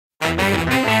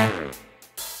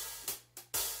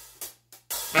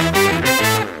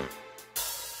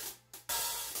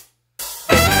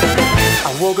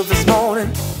I woke up this morning,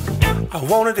 I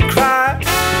wanted to cry.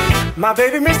 My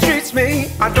baby mistreats me,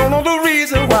 I don't know the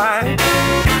reason why.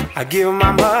 I give her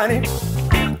my money,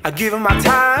 I give her my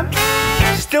time.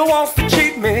 She still wants to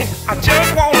cheat me, I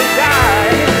just wanna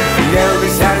die. Never be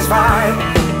satisfied,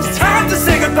 it's time to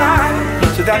say goodbye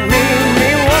to that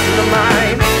mean woman of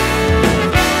mine.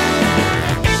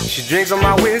 She drinks on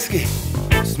my whiskey,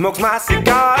 smokes my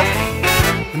cigars,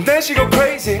 and then she go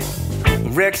crazy,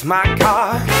 wrecks my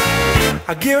car.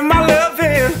 I give her my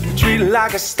loving, treat her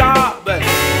like a star, but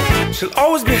she'll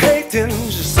always be hating,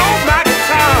 she sold my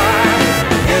guitar.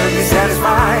 Never be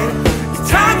satisfied, it's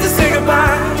time to say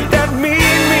goodbye to that mean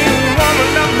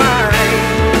woman of mine.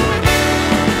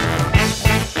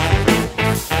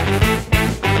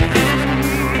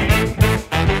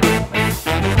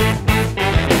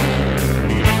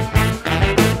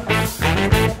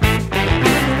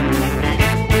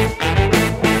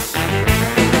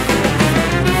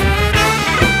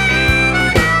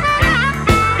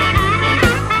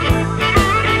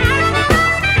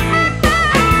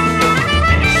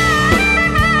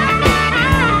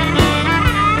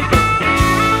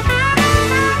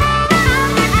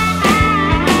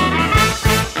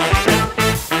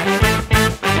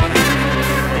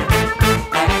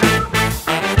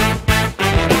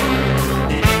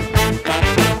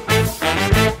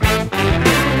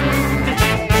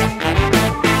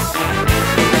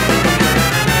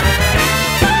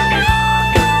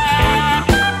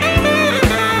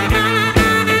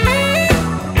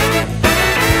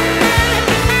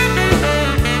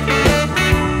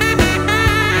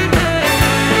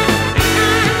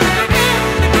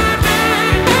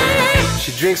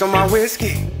 Drinks on my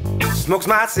whiskey, smokes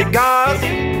my cigars,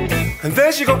 and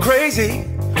then she go crazy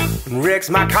and wrecks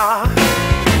my car.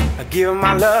 I give her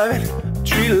my loving,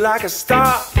 treat her like a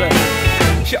star, but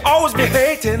she always be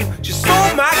hating, she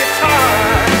sold my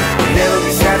guitar. Never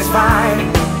be satisfied,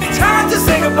 it's time to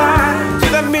say goodbye to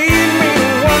that mean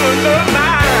woman of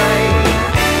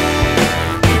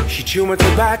mine. She chewed my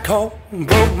tobacco and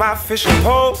broke my fishing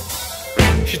pole.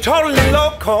 She totally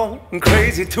loco and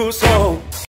crazy too, so